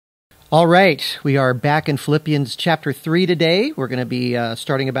All right, we are back in Philippians chapter 3 today. We're going to be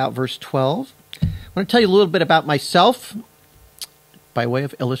starting about verse 12. I want to tell you a little bit about myself by way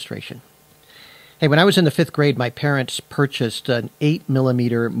of illustration. Hey, when I was in the 5th grade, my parents purchased an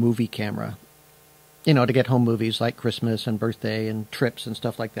 8mm movie camera, to get home movies like Christmas and birthday and trips and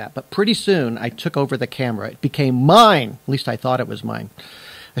stuff like that. But pretty soon, I took over the camera. It became mine. At least I thought it was mine.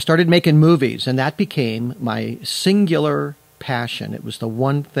 I started making movies, and that became my singular passion. It was the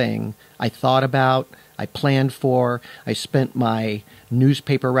one thing I thought about, I planned for, I spent my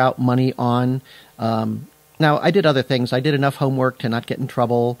newspaper route money on. Now, I did other things. I did enough homework to not get in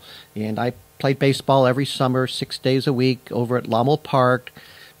trouble, and I played baseball every summer, 6 days a week over at Lommel Park,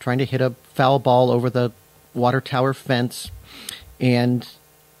 trying to hit a foul ball over the water tower fence. And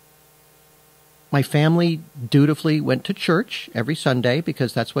my family dutifully went to church every Sunday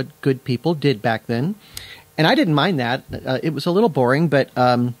because that's what good people did back then. And I didn't mind that. It was a little boring, but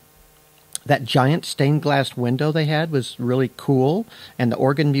that giant stained glass window they had was really cool. And the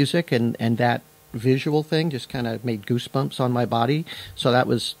organ music and that visual thing just kind of made goosebumps on my body. So that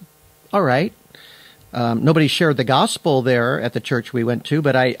was all right. Nobody shared the gospel there at the church we went to,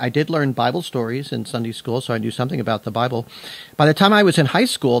 but I did learn Bible stories in Sunday school, so I knew something about the Bible. By the time I was in high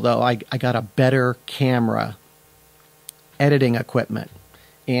school, though, I got a better camera, editing equipment.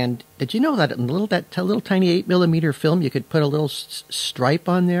 And did you know that little tiny 8mm film, you could put a little stripe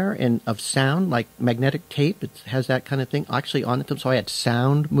on there and of sound, like magnetic tape? It has that kind of thing actually on the film. So I had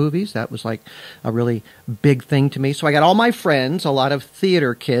sound movies. That was like a really big thing to me. So I got all my friends, a lot of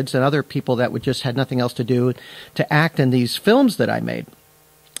theater kids and other people that would just had nothing else to do to act in these films that I made,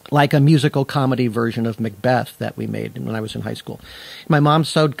 like a musical comedy version of Macbeth that we made when I was in high school. My mom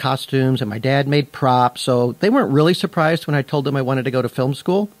sewed costumes and my dad made props, so they weren't really surprised when I told them I wanted to go to film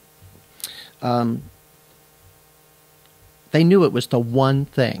school. They knew it was the one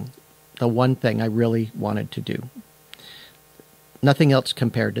thing I really wanted to do. Nothing else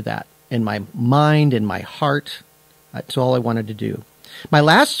compared to that. In my mind, in my heart, that's all I wanted to do. My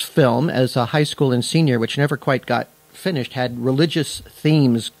last film as a high school and senior, which never quite got finished, had religious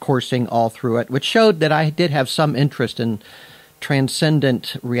themes coursing all through it, which showed that I did have some interest in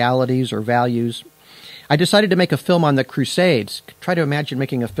transcendent realities or values. I decided to make a film on the Crusades. Try to imagine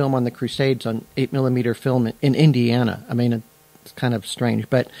making a film on the Crusades on 8mm film in Indiana. I mean, it's kind of strange,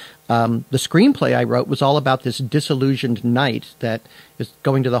 but the screenplay I wrote was all about this disillusioned knight that is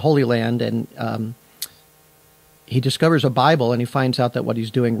going to the Holy Land, and he discovers a Bible and he finds out that what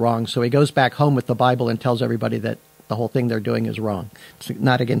he's doing wrong. So he goes back home with the Bible and tells everybody that the whole thing they're doing is wrong.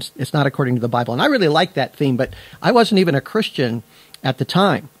 It's not according to the Bible. And I really like that theme, but I wasn't even a Christian at the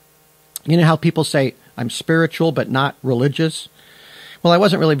time. You know how people say, I'm spiritual but not religious? Well, I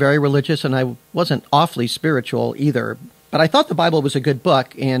wasn't really very religious, and I wasn't awfully spiritual either. But I thought the Bible was a good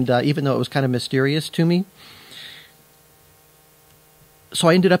book, and even though it was kind of mysterious to me. So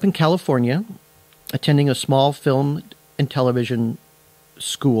I ended up in California, attending a small film and television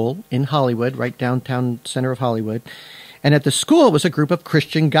school in Hollywood, right downtown center of Hollywood. And at the school was a group of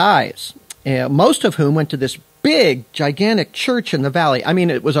Christian guys, most of whom went to this big, gigantic church in the valley. I mean,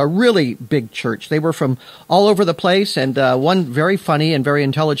 it was a really big church. They were from all over the place, and one very funny and very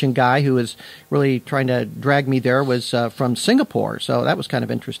intelligent guy who was really trying to drag me there was from Singapore, so that was kind of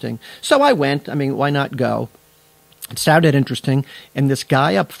interesting. So I went. I mean, why not go? It sounded interesting, and this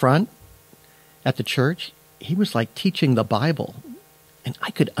guy up front at the church, he was like teaching the Bible, and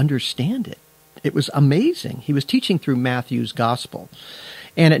I could understand it. It was amazing. He was teaching through Matthew's gospel.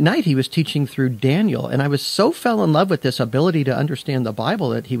 And at night, he was teaching through Daniel. And I was so fell in love with this ability to understand the Bible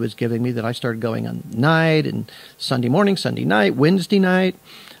that he was giving me that I started going on night and Sunday morning, Sunday night, Wednesday night.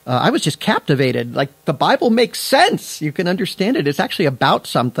 I was just captivated. Like, the Bible makes sense. You can understand it. It's actually about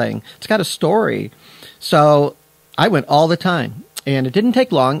something. It's got a story. So I went all the time. And it didn't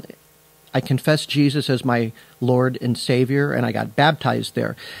take long. I confessed Jesus as my Lord and Savior, and I got baptized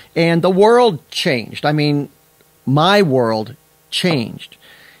there. And the world changed. I mean, my world changed.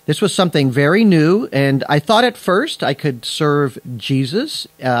 This was something very new, and I thought at first I could serve Jesus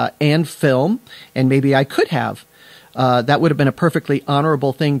and film, and maybe I could have. That would have been a perfectly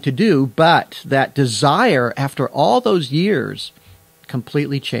honorable thing to do, but that desire, after all those years,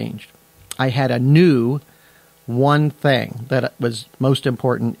 completely changed. I had a new one thing that was most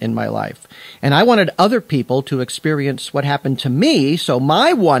important in my life. And I wanted other people to experience what happened to me, so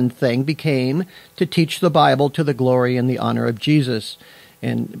my one thing became to teach the Bible to the glory and the honor of Jesus,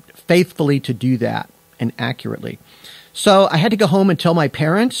 and faithfully to do that, and accurately. So I had to go home and tell my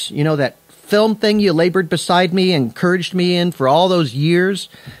parents, that film thing you labored beside me, encouraged me in for all those years,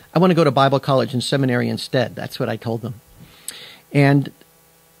 I want to go to Bible college and seminary instead. That's what I told them. And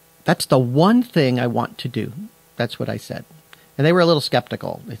That's the one thing I want to do. That's what I said. And they were a little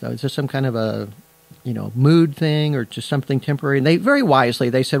skeptical. They thought, is this some kind of a, mood thing or just something temporary? And they very wisely,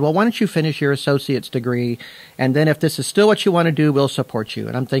 they said, well, why don't you finish your associate's degree? And then if this is still what you want to do, we'll support you.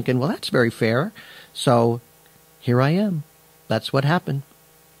 And I'm thinking, well, that's very fair. So here I am. That's what happened.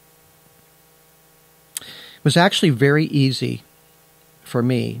 It was actually very easy for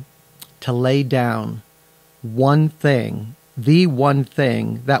me to lay down one thing, the one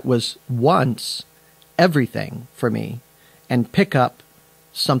thing that was once everything for me, and pick up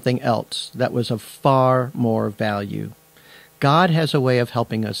something else that was of far more value. God has a way of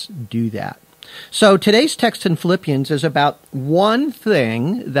helping us do that. So today's text in Philippians is about one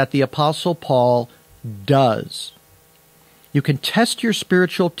thing that the Apostle Paul does. You can test your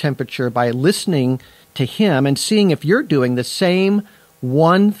spiritual temperature by listening to him and seeing if you're doing the same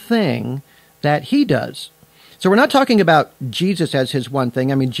one thing that he does. So we're not talking about Jesus as his one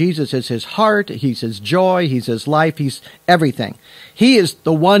thing. I mean, Jesus is his heart, he's his joy, he's his life, he's everything. He is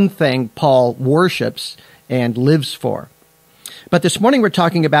the one thing Paul worships and lives for. But this morning we're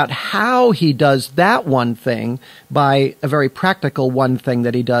talking about how he does that one thing by a very practical one thing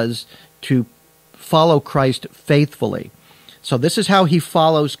that he does to follow Christ faithfully. So this is how he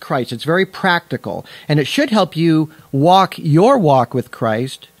follows Christ. It's very practical, and it should help you walk your walk with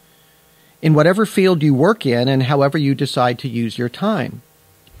Christ in whatever field you work in and however you decide to use your time.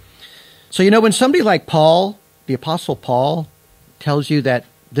 So, when somebody like Paul, the Apostle Paul, tells you that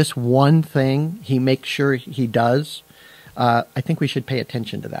this one thing he makes sure he does, I think we should pay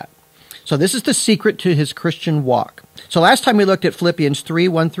attention to that. So this is the secret to his Christian walk. So last time we looked at Philippians 3,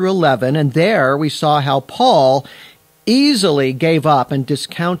 1 through 11, and there we saw how Paul easily gave up and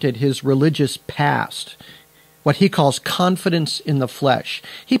discounted his religious past, what he calls confidence in the flesh.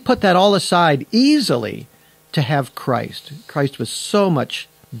 He put that all aside easily to have Christ. Christ was so much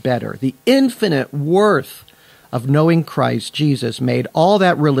better. The infinite worth of knowing Christ, Jesus, made all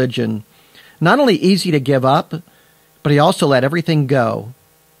that religion not only easy to give up, but he also let everything go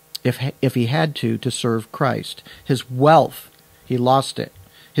if he had to serve Christ. His wealth, he lost it.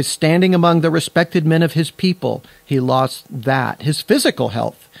 His standing among the respected men of his people, he lost that. His physical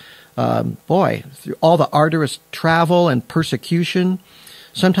health, through all the arduous travel and persecution,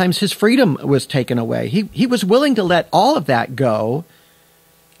 sometimes his freedom was taken away. He was willing to let all of that go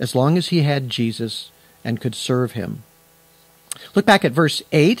as long as he had Jesus and could serve him. Look back at verse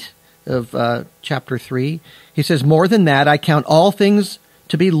 8 of chapter 3. He says, "More than that, I count all things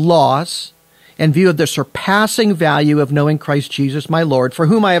to be loss in view of the surpassing value of knowing Christ Jesus my Lord, for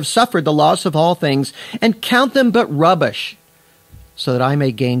whom I have suffered the loss of all things, and count them but rubbish, so that I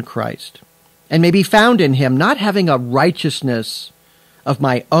may gain Christ, and may be found in him, not having a righteousness of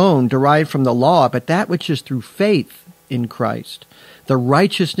my own derived from the law, but that which is through faith in Christ, the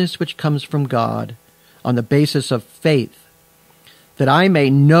righteousness which comes from God on the basis of faith, that I may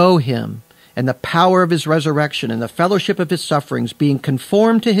know him and the power of his resurrection and the fellowship of his sufferings, being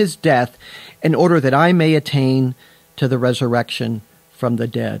conformed to his death, in order that I may attain to the resurrection from the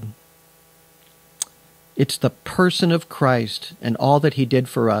dead." It's the person of Christ and all that he did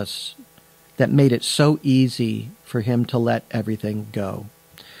for us that made it so easy for him to let everything go.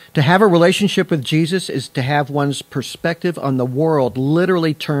 To have a relationship with Jesus is to have one's perspective on the world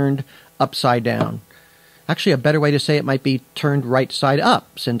literally turned upside down. Actually, a better way to say it might be turned right side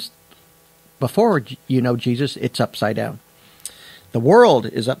up, since before you know Jesus, it's upside down. The world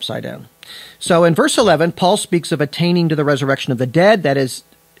is upside down. So in verse 11, Paul speaks of attaining to the resurrection of the dead, that is,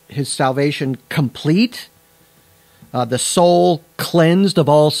 his salvation complete, the soul cleansed of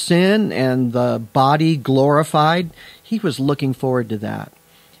all sin, and the body glorified. He was looking forward to that.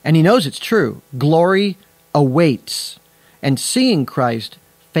 And he knows it's true. Glory awaits. And seeing Christ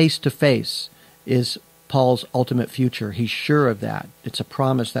face to face is Paul's ultimate future. He's sure of that. It's a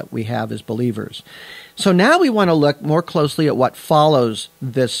promise that we have as believers. So now we want to look more closely at what follows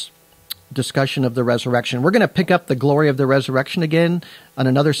this discussion of the resurrection. We're going to pick up the glory of the resurrection again on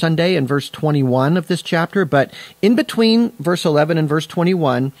another Sunday in verse 21 of this chapter. But in between verse 11 and verse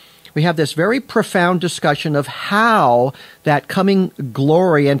 21, we have this very profound discussion of how that coming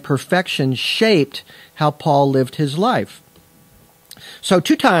glory and perfection shaped how Paul lived his life. So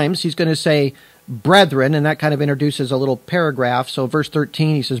 2 times he's going to say, brethren, and that kind of introduces a little paragraph. So verse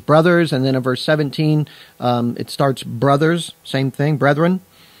 13, he says brothers, and then in verse 17, it starts brothers, same thing, brethren.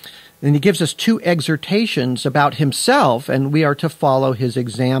 And he gives us 2 exhortations about himself, and we are to follow his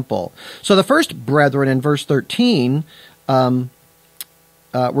example. So the first brethren in verse 13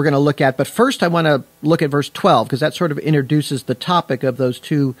 we're going to look at. But first I want to look at verse 12 because that sort of introduces the topic of those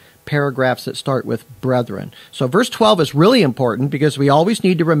two paragraphs that start with brethren. So verse 12 is really important because we always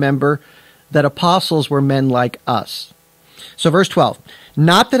need to remember that apostles were men like us. So verse 12,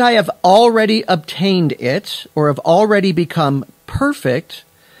 not that I have already obtained it or have already become perfect,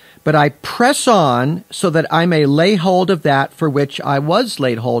 but I press on so that I may lay hold of that for which I was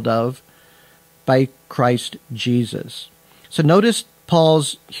laid hold of by Christ Jesus. So notice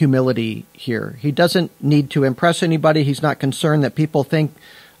Paul's humility here. He doesn't need to impress anybody. He's not concerned that people think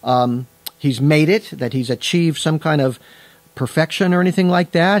he's made it, that he's achieved some kind of perfection or anything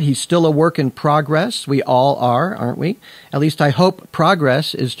like that. He's still a work in progress. We all are, aren't we? At least I hope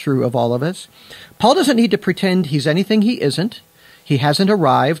progress is true of all of us. Paul doesn't need to pretend he's anything he isn't. He hasn't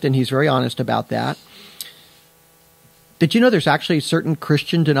arrived, and he's very honest about that. Did you know there's actually certain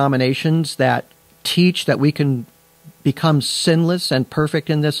Christian denominations that teach that we can become sinless and perfect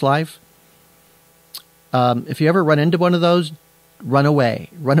in this life? If you ever run into one of those, run away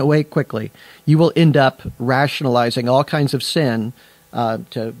quickly. You will end up rationalizing all kinds of sin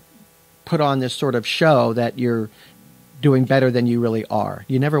to put on this sort of show that you're doing better than you really are.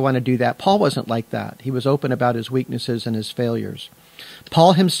 You never want to do that. Paul wasn't like that. He was open about his weaknesses and his failures.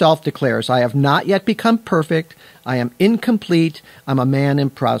 Paul himself declares, I have not yet become perfect. I am incomplete. I'm a man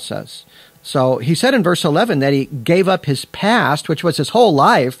in process. So he said in verse 11 that he gave up his past, which was his whole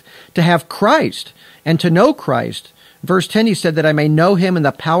life, to have Christ and to know Christ. Verse 10, he said that I may know him in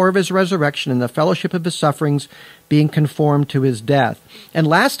the power of his resurrection and the fellowship of his sufferings, being conformed to his death. And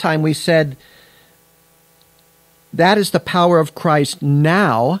last time we said that is the power of Christ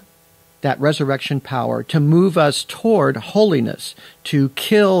now, that resurrection power, to move us toward holiness, to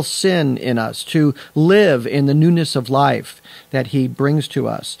kill sin in us, to live in the newness of life that he brings to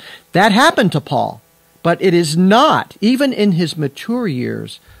us. That happened to Paul, but it is not, even in his mature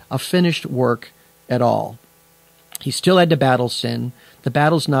years, a finished work at all. He still had to battle sin. The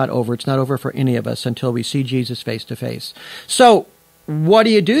battle's not over. It's not over for any of us until we see Jesus face to face. So what do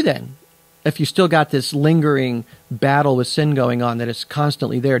you do then? If you still got this lingering battle with sin going on that is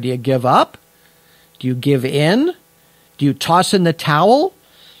constantly there, do you give up? Do you give in? Do you toss in the towel?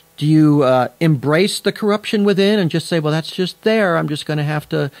 Do you embrace the corruption within and just say, well, that's just there. I'm just going to have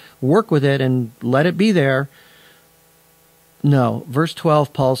to work with it and let it be there? No. Verse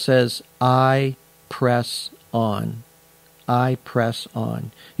 12, Paul says, I press on. I press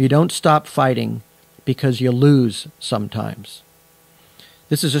on. You don't stop fighting because you lose sometimes.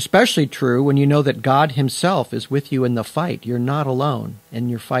 This is especially true when you know that God himself is with you in the fight. You're not alone in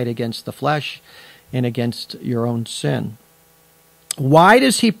your fight against the flesh and against your own sin. Why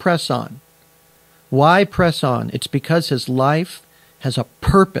does he press on? Why press on? It's because his life has a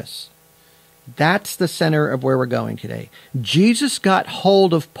purpose. That's the center of where we're going today. Jesus got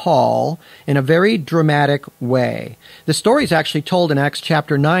hold of Paul in a very dramatic way. The story is actually told in Acts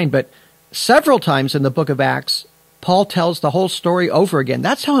chapter 9, but several times in the book of Acts, Paul tells the whole story over again.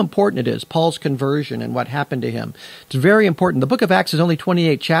 That's how important it is, Paul's conversion and what happened to him. It's very important. The book of Acts is only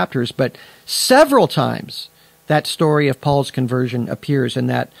 28 chapters, but several times that story of Paul's conversion appears in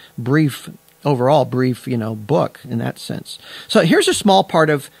that overall brief, book in that sense. So here's a small part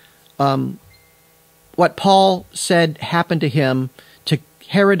of what Paul said happened to him to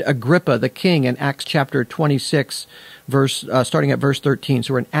Herod Agrippa, the king, in Acts chapter 26, starting at verse 13.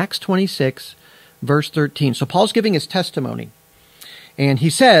 So we're in Acts 26, verse 13. So Paul's giving his testimony. And he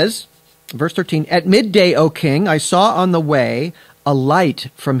says, verse 13, At midday, O king, I saw on the way a light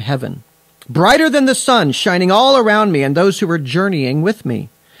from heaven, brighter than the sun, shining all around me and those who were journeying with me.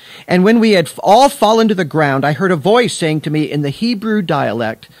 And when we had all fallen to the ground, I heard a voice saying to me in the Hebrew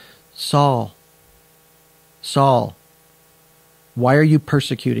dialect, Saul, Saul, why are you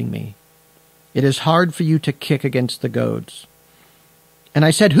persecuting me? It is hard for you to kick against the goads. And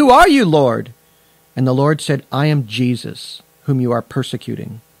I said, Who are you, Lord? And the Lord said, I am Jesus, whom you are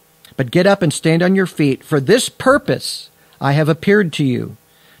persecuting. But get up and stand on your feet. For this purpose I have appeared to you,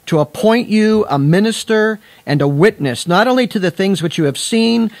 to appoint you a minister and a witness, not only to the things which you have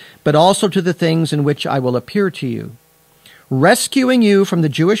seen, but also to the things in which I will appear to you, rescuing you from the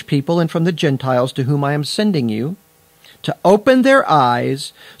Jewish people and from the Gentiles to whom I am sending you, to open their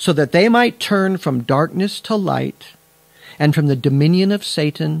eyes so that they might turn from darkness to light and from the dominion of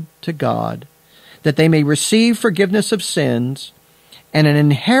Satan to God, that they may receive forgiveness of sins and an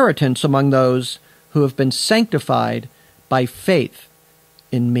inheritance among those who have been sanctified by faith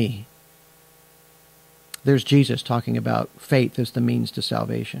in me. There's Jesus talking about faith as the means to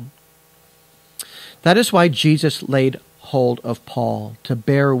salvation. That is why Jesus laid hold of Paul, to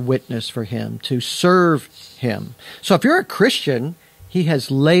bear witness for him, to serve him. So if you're a Christian, he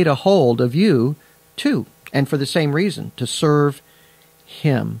has laid a hold of you too, and for the same reason, to serve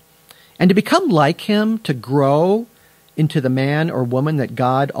him. And to become like him, to grow into the man or woman that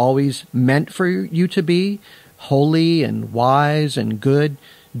God always meant for you to be, holy and wise and good.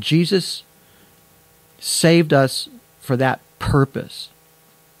 Jesus saved us for that purpose.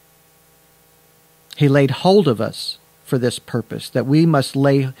 He laid hold of us for this purpose, that we must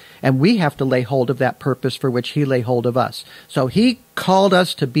lay, and we have to lay hold of that purpose for which he lay hold of us. So he called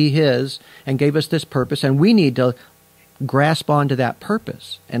us to be his and gave us this purpose, and we need to grasp onto that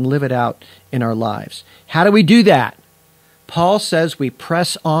purpose and live it out in our lives. How do we do that? Paul says we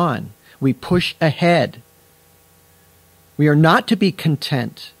press on, we push ahead. We are not to be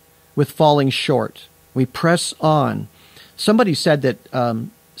content with falling short. We press on. Somebody said that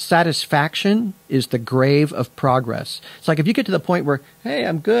satisfaction is the grave of progress. It's like if you get to the point where, hey,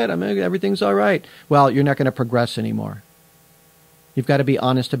 I'm good, everything's all right, well, you're not going to progress anymore. You've got to be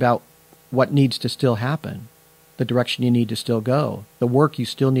honest about what needs to still happen, the direction you need to still go, the work you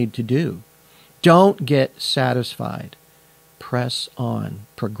still need to do. Don't get satisfied. Press on.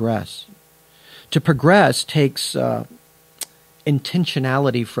 Progress. To progress takes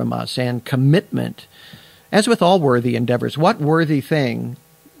intentionality from us and commitment. As with all worthy endeavors, what worthy thing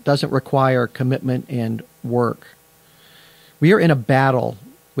doesn't require commitment and work? We are in a battle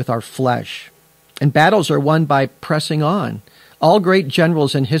with our flesh, and battles are won by pressing on. All great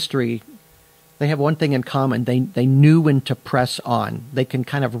generals in history, they have one thing in common. They knew when to press on. They can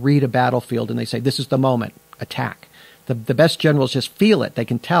kind of read a battlefield and they say, this is the moment, attack. The best generals just feel it. They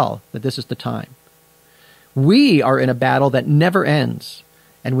can tell that this is the time. We are in a battle that never ends,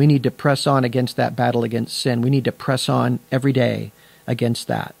 and we need to press on against that battle against sin. We need to press on every day against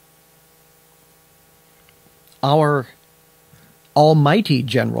that. Our almighty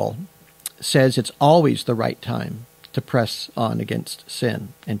general says it's always the right time to press on against sin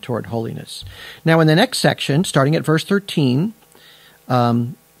and toward holiness. Now, in the next section, starting at verse 13,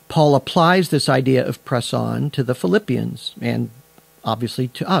 Paul applies this idea of press on to the Philippians and obviously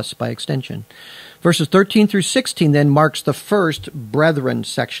to us by extension. Verses 13 through 16 then marks the first brethren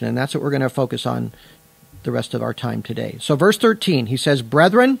section, and that's what we're going to focus on the rest of our time today. So verse 13, he says,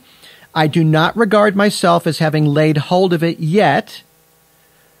 "Brethren, I do not regard myself as having laid hold of it yet,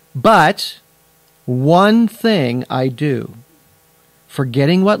 but one thing I do,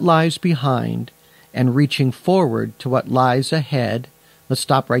 forgetting what lies behind and reaching forward to what lies ahead." Let's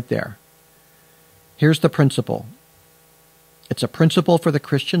stop right there. Here's the principle. It's a principle for the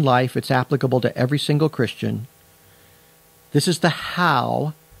Christian life. It's applicable to every single Christian. This is the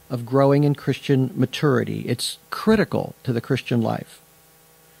how of growing in Christian maturity. It's critical to the Christian life.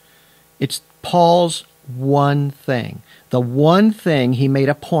 It's Paul's one thing. The one thing he made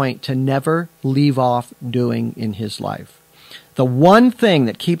a point to never leave off doing in his life. The one thing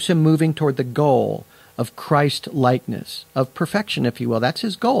that keeps him moving toward the goal of Christ-likeness, of perfection, if you will. That's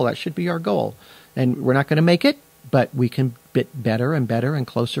his goal. That should be our goal. And we're not going to make it, but we can get better and better and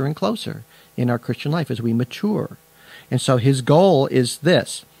closer in our Christian life as we mature. And so his goal is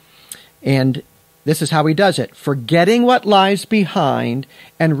this. And this is how he does it. Forgetting what lies behind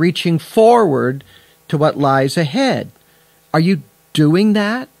and reaching forward to what lies ahead. Are you doing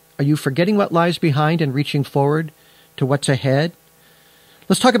that? Are you forgetting what lies behind and reaching forward to what's ahead?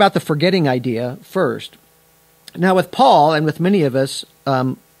 Let's talk about the forgetting idea first. Now, with Paul and with many of us,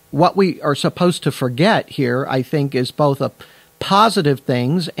 what we are supposed to forget here, I think, is both positive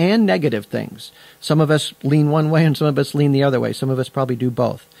things and negative things. Some of us lean one way and some of us lean the other way. Some of us probably do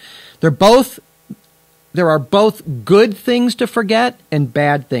both. There are both good things to forget and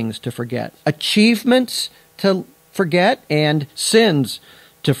bad things to forget. Achievements to forget and sins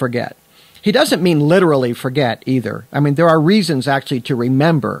to forget. He doesn't mean literally forget either. I mean, there are reasons actually to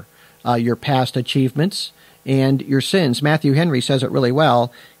remember your past achievements and your sins. Matthew Henry says it really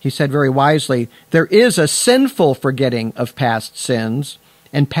well. He said very wisely, there is a sinful forgetting of past sins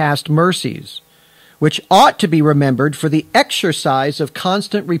and past mercies, which ought to be remembered for the exercise of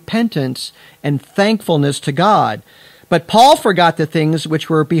constant repentance and thankfulness to God. But Paul forgot the things which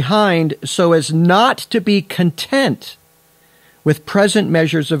were behind so as not to be content with present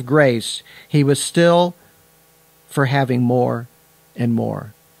measures of grace. He was still for having more and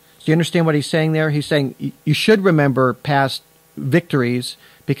more. Do you understand what he's saying there? He's saying you should remember past victories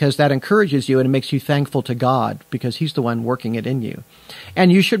because that encourages you and it makes you thankful to God because he's the one working it in you.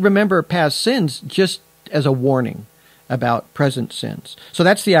 And you should remember past sins just as a warning about present sins. So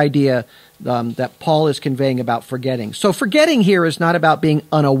that's the idea that Paul is conveying about forgetting. So forgetting here is not about being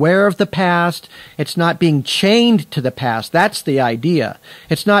unaware of the past. It's not being chained to the past. That's the idea.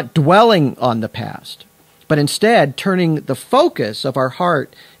 It's not dwelling on the past. but instead turning the focus of our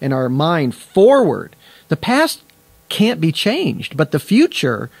heart and our mind forward. The past can't be changed, but the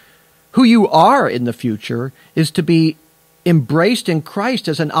future, who you are in the future, is to be embraced in Christ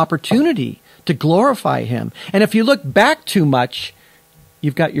as an opportunity to glorify Him. And if you look back too much,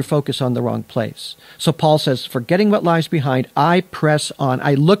 you've got your focus on the wrong place. So Paul says, forgetting what lies behind, I press on.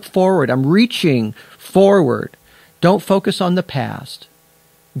 I look forward. I'm reaching forward. Don't focus on the past,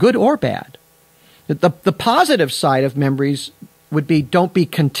 good or bad. The positive side of memories would be, don't be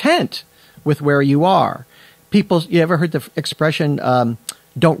content with where you are. People, you ever heard the expression,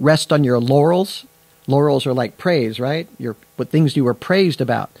 don't rest on your laurels? Laurels are like praise, right? What things you were praised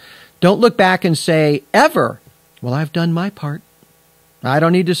about. Don't look back and say, ever, well, I've done my part. I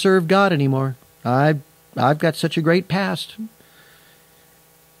don't need to serve God anymore. I've got such a great past.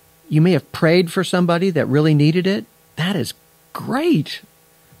 You may have prayed for somebody that really needed it. That is great.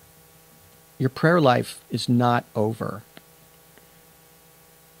 Your prayer life is not over.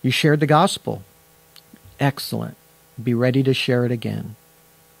 You shared the gospel. Excellent. Be ready to share it again.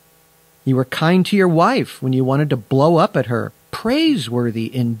 You were kind to your wife when you wanted to blow up at her. Praiseworthy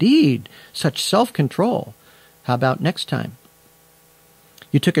indeed. Such self-control. How about next time?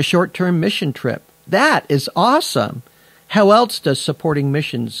 You took a short-term mission trip. That is awesome. How else does supporting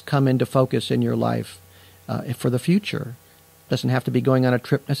missions come into focus in your life for the future? Doesn't have to be going on a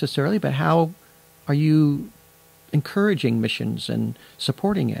trip necessarily, but how are you encouraging missions and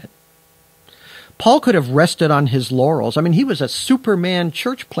supporting it? Paul could have rested on his laurels. I mean, he was a Superman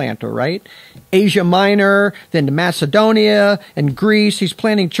church planter, right? Asia Minor, then to Macedonia and Greece. He's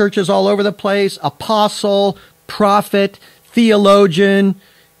planting churches all over the place. Apostle, prophet, theologian.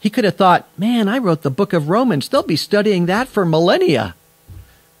 He could have thought, man, I wrote the book of Romans. They'll be studying that for millennia.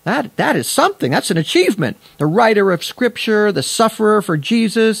 That is something. That's an achievement. The writer of Scripture, the sufferer for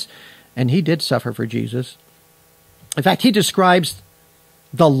Jesus. And he did suffer for Jesus. In fact, he describes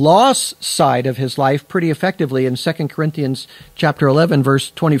the loss side of his life pretty effectively in 2 Corinthians chapter 11,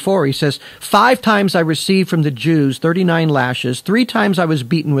 verse 24. He says, 5 times I received from the Jews 39 lashes. 3 times I was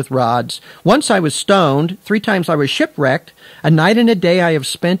beaten with rods. Once I was stoned. 3 times I was shipwrecked. A night and a day I have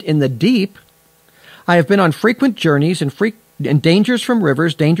spent in the deep. I have been on frequent journeys and dangers from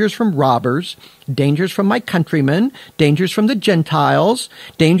rivers, dangers from robbers, dangers from my countrymen, dangers from the Gentiles,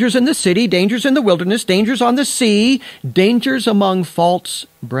 dangers in the city, dangers in the wilderness, dangers on the sea, dangers among false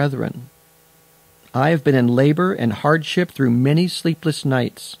brethren. I have been in labor and hardship through many sleepless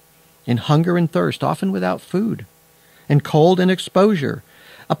nights, in hunger and thirst, often without food, and cold and exposure.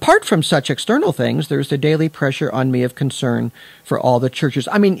 Apart from such external things, there's the daily pressure on me of concern for all the churches.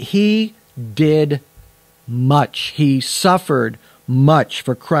 I mean, he did much. He suffered much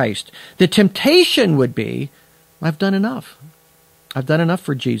for Christ. The temptation would be, I've done enough. I've done enough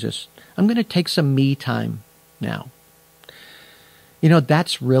for Jesus. I'm going to take some me time now. You know,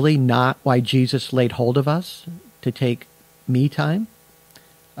 that's really not why Jesus laid hold of us, to take me time.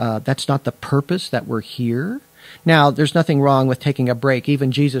 That's not the purpose that we're here. Now, there's nothing wrong with taking a break.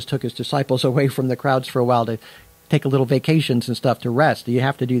 Even Jesus took his disciples away from the crowds for a while to take a little vacations and stuff to rest. You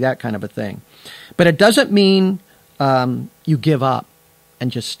have to do that kind of a thing. But it doesn't mean you give up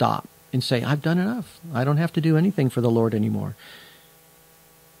and just stop and say, I've done enough. I don't have to do anything for the Lord anymore.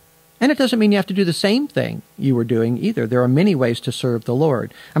 And it doesn't mean you have to do the same thing you were doing either. There are many ways to serve the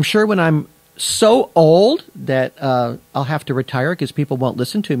Lord. I'm sure when I'm so old that I'll have to retire because people won't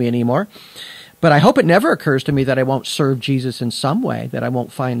listen to me anymore. But I hope it never occurs to me that I won't serve Jesus in some way, that I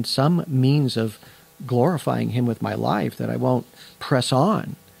won't find some means of glorifying him with my life, that I won't press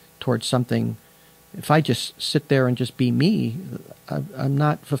on towards something. If I just sit there and just be me, I'm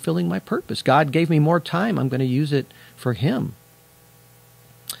not fulfilling my purpose. God gave me more time. I'm going to use it for him.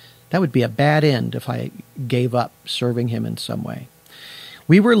 That would be a bad end if I gave up serving him in some way.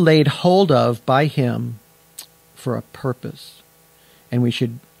 We were laid hold of by him for a purpose, and we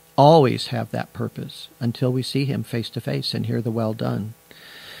should always have that purpose until we see him face to face and hear the well done.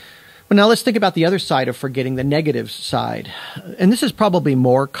 Well, now let's think about the other side of forgetting, the negative side. And this is probably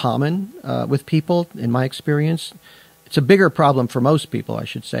more common with people, in my experience. It's a bigger problem for most people, I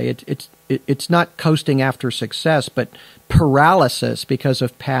should say. It's not coasting after success, but paralysis because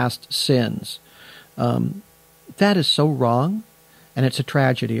of past sins. That is so wrong, and it's a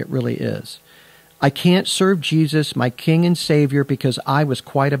tragedy. It really is. I can't serve Jesus, my King and Savior, because I was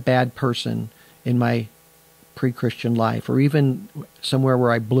quite a bad person in my pre-Christian life, or even somewhere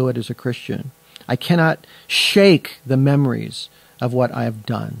where I blew it as a Christian. I cannot shake the memories of what I have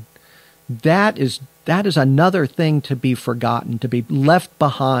done. That is another thing to be forgotten, to be left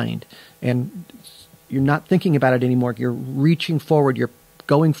behind, and you're not thinking about it anymore. You're reaching forward. You're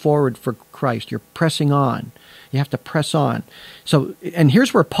going forward for Christ. You're pressing on. You have to press on. So, and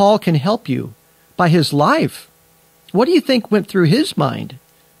here's where Paul can help you by his life. What do you think went through his mind?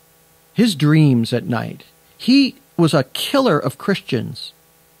 His dreams at night. He was a killer of Christians.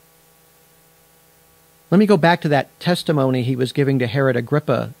 Let me go back to that testimony he was giving to Herod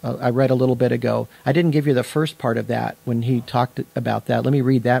Agrippa I read a little bit ago. I didn't give you the first part of that when he talked about that. Let me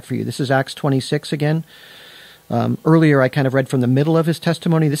read that for you. This is Acts 26 again. Earlier I kind of read from the middle of his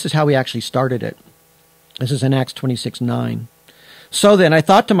testimony. This is how he actually started it. This is in Acts 26:9. So then I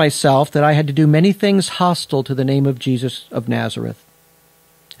thought to myself that I had to do many things hostile to the name of Jesus of Nazareth.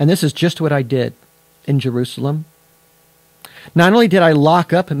 And this is just what I did in Jerusalem. Not only did I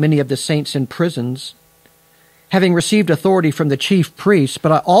lock up many of the saints in prisons, having received authority from the chief priests,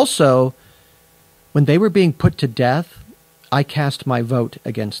 but I also, when they were being put to death, I cast my vote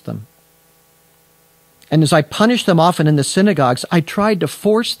against them. And as I punished them often in the synagogues, I tried to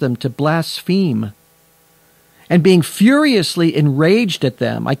force them to blaspheme. And being furiously enraged at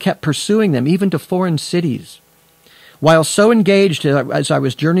them, I kept pursuing them, even to foreign cities. While so engaged as I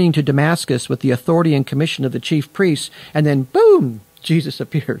was journeying to Damascus with the authority and commission of the chief priests, and then boom, Jesus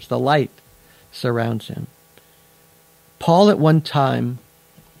appears. The light surrounds him. Paul at one time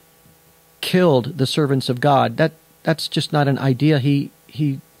killed the servants of God. That's just not an idea. He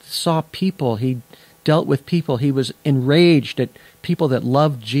saw people. He dealt with people. He was enraged at people that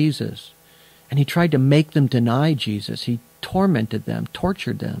loved Jesus. And he tried to make them deny Jesus. He tormented them,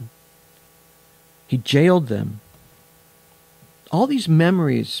 tortured them. He jailed them. All these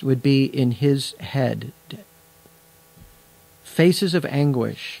memories would be in his head. Faces of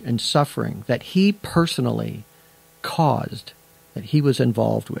anguish and suffering that he personally caused, that he was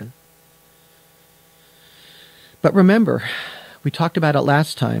involved with. But remember, we talked about it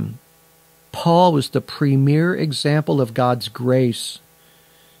last time, Paul was the premier example of God's grace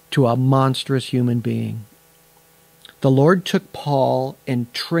to a monstrous human being. The Lord took Paul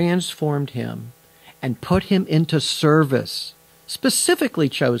and transformed him and put him into service, specifically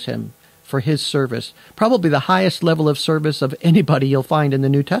chose him for his service, probably the highest level of service of anybody you'll find in the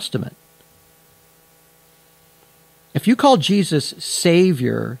New Testament. If you call Jesus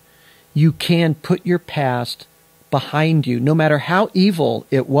Savior, you can put your past behind you, no matter how evil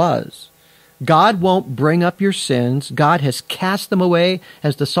it was. God won't bring up your sins. God has cast them away,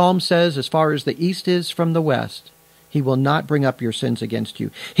 as the Psalm says, as far as the east is from the west. He will not bring up your sins against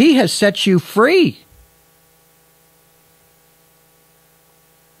you. He has set you free.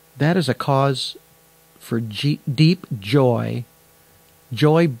 That is a cause for deep joy,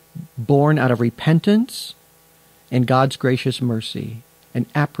 joy born out of repentance and God's gracious mercy, and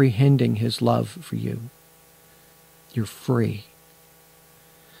apprehending his love for you. You're free.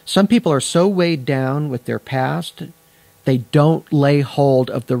 Some people are so weighed down with their past, they don't lay hold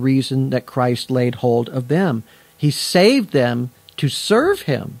of the reason that Christ laid hold of them. He saved them to serve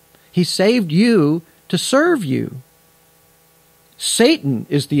him. He saved you to serve you. Satan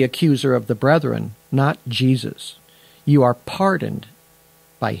is the accuser of the brethren, not Jesus. You are pardoned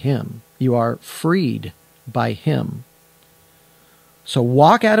by him. You are freed by him. So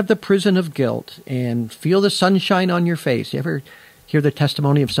walk out of the prison of guilt and feel the sunshine on your face. You ever hear the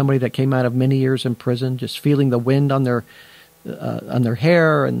testimony of somebody that came out of many years in prison, just feeling the wind on their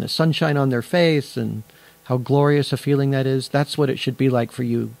hair and the sunshine on their face, and how glorious a feeling that is? That's what it should be like for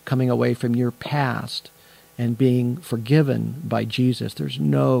you coming away from your past and being forgiven by Jesus. There's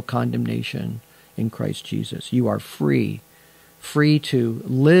no condemnation in Christ Jesus. You are free to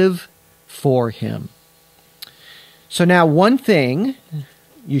live for him. So now, one thing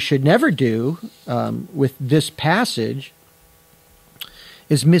you should never do with this passage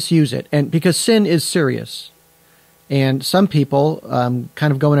is misuse it, and because sin is serious, and some people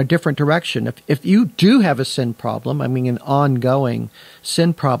kind of go in a different direction. If you do have a sin problem, I mean an ongoing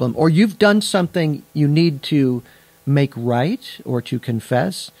sin problem, or you've done something you need to make right or to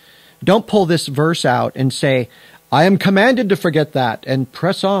confess, don't pull this verse out and say, "I am commanded to forget that," and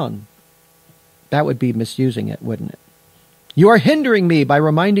press on. That would be misusing it, wouldn't it? You are hindering me by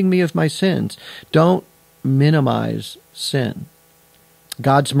reminding me of my sins. Don't minimize sin.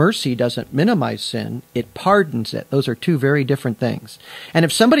 God's mercy doesn't minimize sin, it pardons it. Those are two very different things. And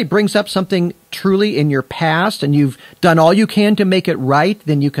if somebody brings up something truly in your past and you've done all you can to make it right,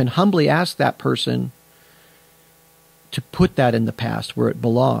 then you can humbly ask that person to put that in the past where it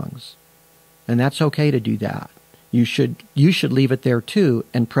belongs. And that's okay to do that. You should leave it there too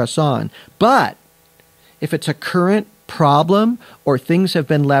and press on. But if it's a current problem or things have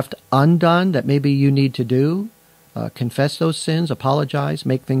been left undone that maybe you need to do, confess those sins, apologize,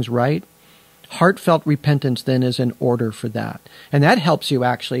 make things right, Heartfelt repentance then is in order for that. And that helps you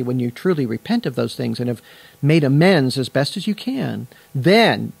actually when you truly repent of those things and have made amends as best as you can.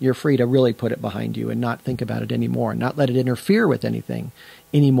 Then you're free to really put it behind you and not think about it anymore, and not let it interfere with anything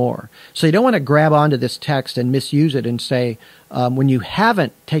anymore. So you don't want to grab onto this text and misuse it and say, when you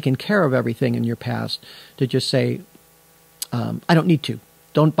haven't taken care of everything in your past, to just say, I don't need to.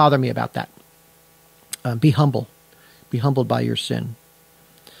 Don't bother me about that. Be humble. Be humbled by your sin.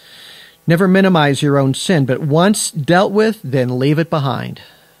 Never minimize your own sin, but once dealt with, then leave it behind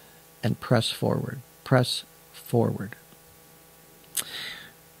and press forward. Press forward.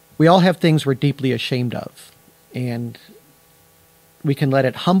 We all have things we're deeply ashamed of, and we can let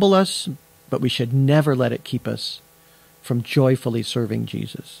it humble us, but we should never let it keep us from joyfully serving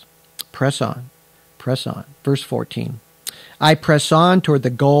Jesus. Press on. Press on. Verse 14. I press on toward the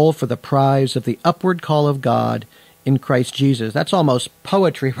goal for the prize of the upward call of God in Christ Jesus. That's almost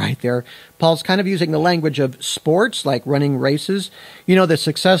poetry right there. Paul's kind of using the language of sports, like running races. You know, the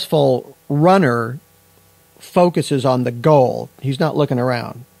successful runner focuses on the goal. He's not looking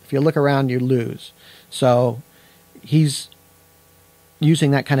around. If you look around, you lose. So he's using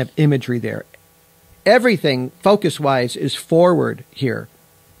that kind of imagery there. Everything, focus-wise, is forward here.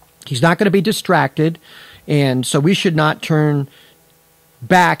 He's not going to be distracted, and so we should not turn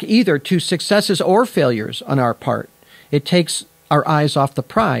back either to successes or failures on our part. It takes our eyes off the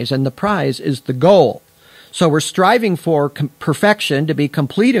prize, and the prize is the goal. So we're striving for perfection, to be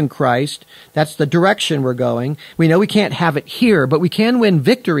complete in Christ. That's the direction we're going. We know we can't have it here, but we can win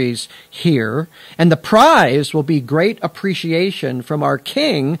victories here. And the prize will be great appreciation from our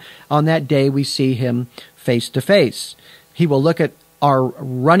King on that day we see him face to face. He will look at our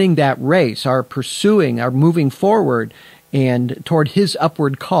running that race, our pursuing, our moving forward and toward his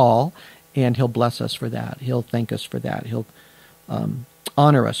upward call, and he'll bless us for that. He'll thank us for that. He'll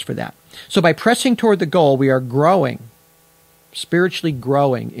honor us for that. So by pressing toward the goal, we are growing, spiritually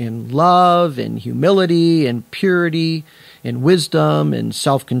growing in love, in humility, in purity, in wisdom, in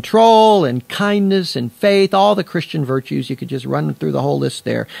self-control, in kindness, in faith, all the Christian virtues. You could just run through the whole list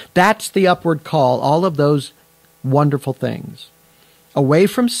there. That's the upward call, all of those wonderful things. Away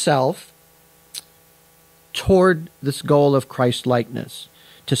from self, toward this goal of Christ-likeness,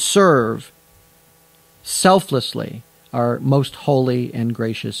 to serve selflessly our most holy and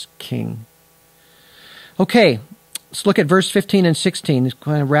gracious King. Okay, let's look at verse 15 and 16. Let's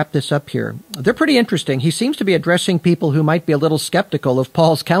kind of wrap this up here. They're pretty interesting. He seems to be addressing people who might be a little skeptical of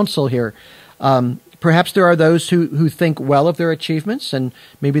Paul's counsel here. Perhaps there are those who think well of their achievements, and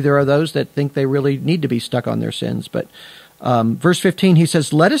maybe there are those that think they really need to be stuck on their sins. But verse 15, he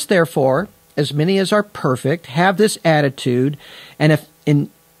says, "Let us therefore, as many as are perfect, have this attitude, and if in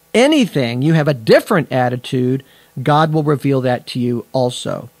anything you have a different attitude, God will reveal that to you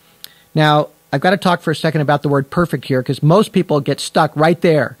also." Now, I've got to talk for a second about the word perfect here, because most people get stuck right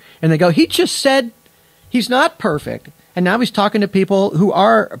there. And they go, he just said he's not perfect. And now he's talking to people who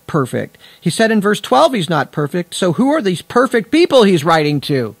are perfect. He said in verse 12 he's not perfect. So who are these perfect people he's writing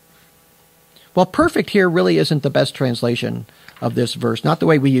to? Well, perfect here really isn't the best translation of this verse, not the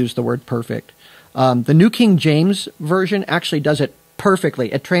way we use the word perfect. The New King James Version actually does it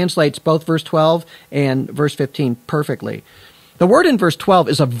perfectly. It translates both verse 12 and verse 15 perfectly. The word in verse 12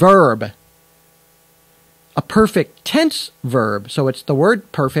 is a verb, a perfect tense verb. So it's the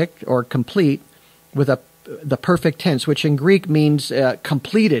word perfect or complete with the perfect tense, which in Greek means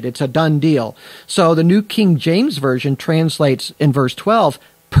completed. It's a done deal. So the New King James Version translates in verse 12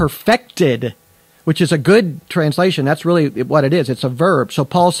 perfected, which is a good translation. That's really what it is. It's a verb. So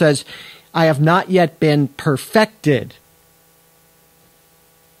Paul says, I have not yet been perfected.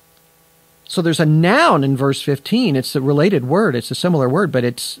 So there's a noun in verse 15. It's a related word. It's a similar word, but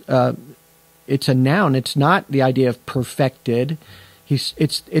it's a noun. It's not the idea of perfected.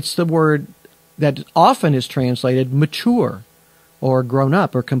 It's the word that often is translated mature, or grown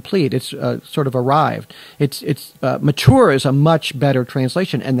up, or complete. It's sort of arrived. It's mature is a much better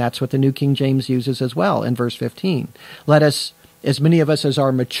translation, and that's what the New King James uses as well in verse 15. Let us, as many of us as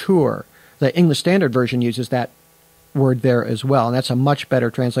are mature. The English Standard Version uses that word there as well, and that's a much better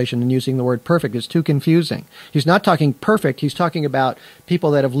translation than using the word perfect. It's too confusing. He's not talking perfect. He's talking about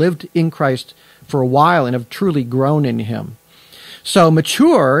people that have lived in Christ for a while and have truly grown in him. So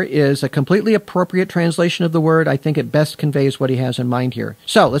mature is a completely appropriate translation of the word. I think it best conveys what he has in mind here.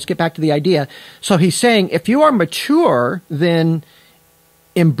 So let's get back to the idea. So he's saying, if you are mature, then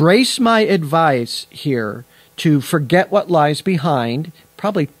embrace my advice here to forget what lies behind.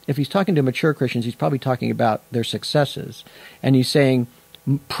 Probably, if he's talking to mature Christians, he's probably talking about their successes. And he's saying,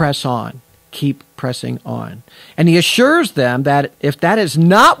 press on. keep pressing on. And he assures them that if that is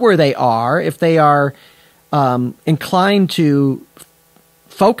not where they are, if they are inclined to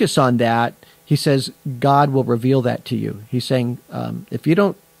focus on that, he says, God will reveal that to you. He's saying, if you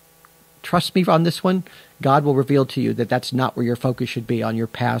don't trust me on this one, God will reveal to you that that's not where your focus should be, on your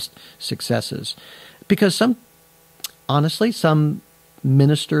past successes. Because honestly, some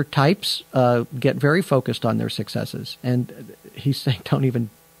minister types get very focused on their successes. And he's saying, don't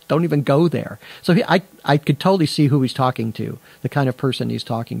even go there. So I could totally see who he's talking to, the kind of person he's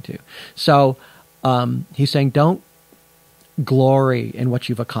talking to. So he's saying, don't glory in what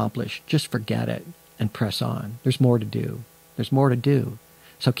you've accomplished. Just forget it and press on. There's more to do. There's more to do.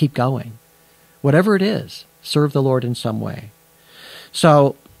 So keep going. Whatever it is, serve the Lord in some way.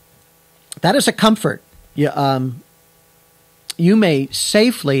 So that is a comfort. You may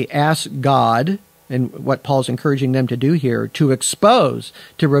safely ask God, and what Paul's encouraging them to do here, to expose,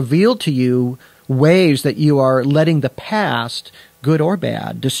 to reveal to you ways that you are letting the past, good or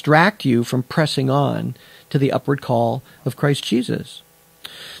bad, distract you from pressing on to the upward call of Christ Jesus.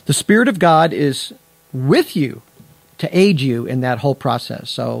 The Spirit of God is with you to aid you in that whole process.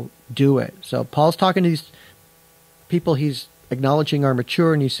 So do it. So Paul's talking to these people he's acknowledging are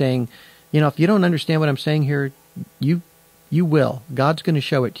mature, and he's saying, if you don't understand what I'm saying here, you will. God's going to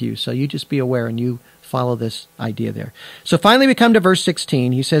show it to you. So you just be aware and you follow this idea there. So finally we come to verse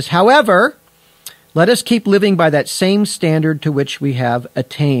 16. He says, however, let us keep living by that same standard to which we have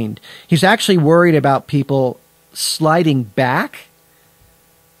attained. He's actually worried about people sliding back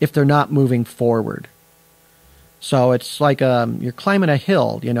if they're not moving forward. So it's like you're climbing a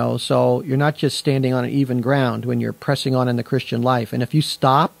hill, so you're not just standing on even ground when you're pressing on in the Christian life. And if you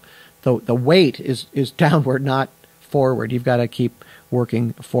stop, the weight is downward, not forward. You've got to keep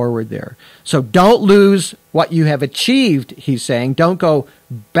working forward there. So don't lose what you have achieved, he's saying. Don't go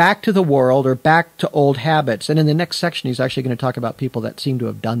back to the world or back to old habits. And in the next section, he's actually going to talk about people that seem to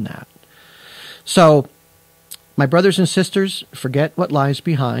have done that. So, my brothers and sisters, forget what lies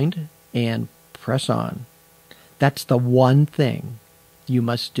behind and press on. That's the one thing you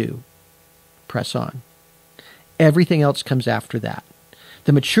must do. Press on. Everything else comes after that.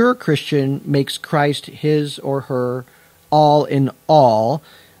 The mature Christian makes Christ his or her all in all.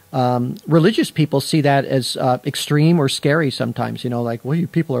 Religious people see that as extreme or scary sometimes. Like, well, you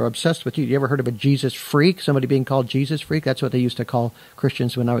people are obsessed with you. You ever heard of a Jesus freak? Somebody being called Jesus freak? That's what they used to call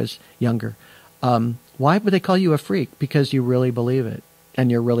Christians when I was younger. Why would they call you a freak? Because you really believe it. And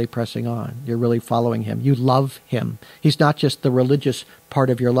you're really pressing on. You're really following him. You love him. He's not just the religious part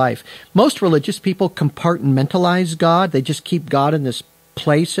of your life. Most religious people compartmentalize God. They just keep God in this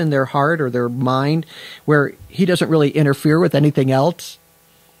place in their heart or their mind where he doesn't really interfere with anything else.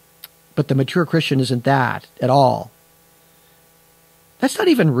 But the mature Christian isn't that at all. That's not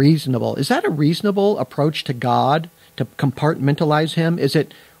even reasonable. Is that a reasonable approach to God, to compartmentalize him? Is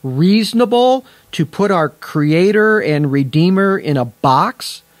it reasonable to put our Creator and Redeemer in a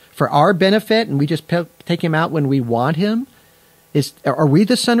box for our benefit and we just take him out when we want him? Are we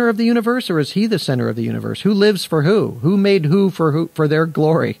the center of the universe, or is he the center of the universe? Who lives for who? Who made who for their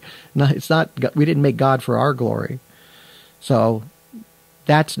glory? No, it's not. We didn't make God for our glory. So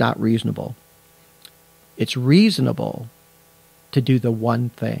that's not reasonable. It's reasonable to do the one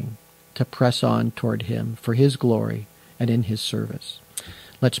thing, to press on toward him for his glory and in his service.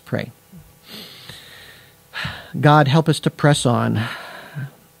 Let's pray. God, help us to press on.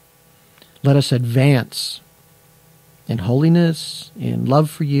 Let us advance in holiness, in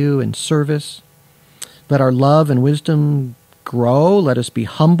love for you, in service. Let our love and wisdom grow. Let us be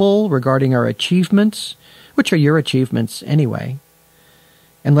humble regarding our achievements, which are your achievements anyway.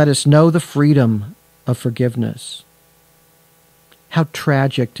 And let us know the freedom of forgiveness. How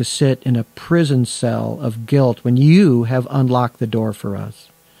tragic to sit in a prison cell of guilt when you have unlocked the door for us.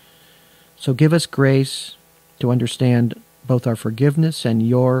 So give us grace to understand both our forgiveness and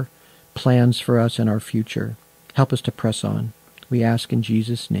your plans for us and our future. Help us to press on. We ask in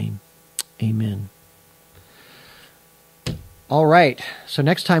Jesus' name. Amen. All right. So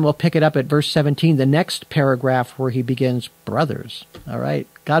next time we'll pick it up at verse 17, the next paragraph where he begins, brothers. All right.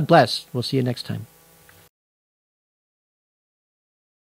 God bless. We'll see you next time.